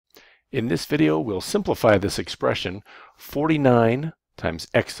In this video, we'll simplify this expression 49 times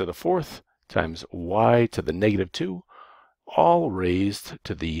x to the fourth times y to the negative 2, all raised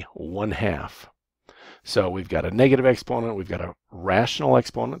to the 1/2. So we've got a negative exponent, we've got a rational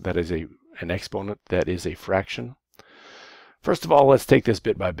exponent, that is an exponent that is a fraction. First of all, let's take this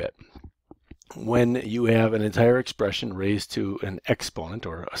bit by bit. When you have an entire expression raised to an exponent,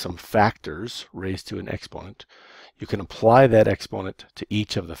 or some factors raised to an exponent, you can apply that exponent to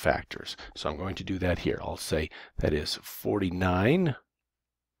each of the factors. So I'm going to do that here. I'll say that is 49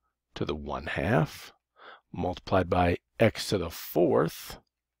 to the 1/2 multiplied by x to the fourth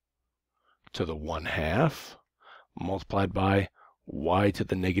to the 1/2 multiplied by y to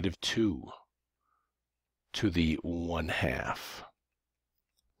the negative 2 to the 1/2.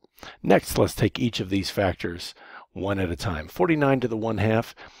 Next, let's take each of these factors one at a time. 49 to the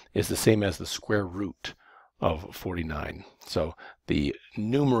 1/2 is the same as the square root of 49. So the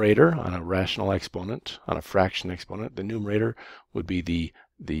numerator on a rational exponent, on a fraction exponent, the numerator would be the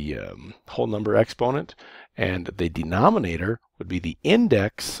whole number exponent, and the denominator would be the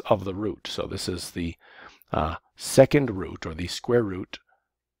index of the root. So this is the second root, or the square root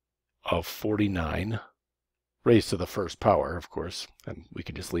of 49 raised to the first power, of course, and we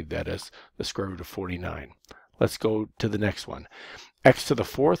can just leave that as the square root of 49. Let's go to the next one. X to the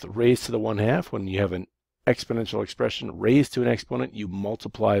fourth raised to the 1/2. When you have an exponential expression raised to an exponent, you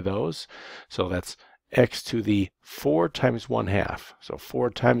multiply those. So that's x to the 4 times 1/2. So 4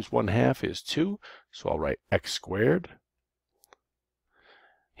 times 1/2 is 2. So I'll write x squared.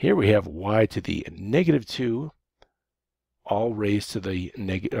 Here we have y to the negative 2, all raised to the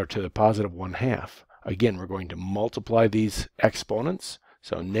positive 1/2. Again, we're going to multiply these exponents.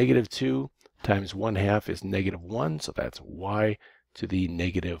 So negative 2 times 1/2 is negative 1. So that's y to the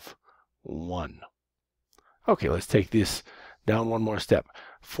negative 1. Okay, let's take this down one more step.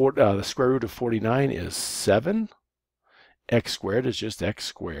 The square root of 49 is 7. X squared is just x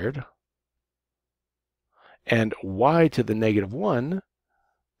squared. And y to the negative 1,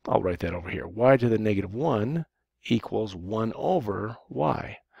 I'll write that over here. Y to the negative 1 equals 1 over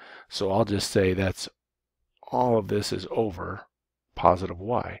y. So I'll just say that's all of this is over positive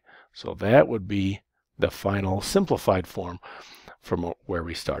y. So that would be the final simplified form from where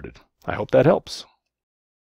we started. I hope that helps.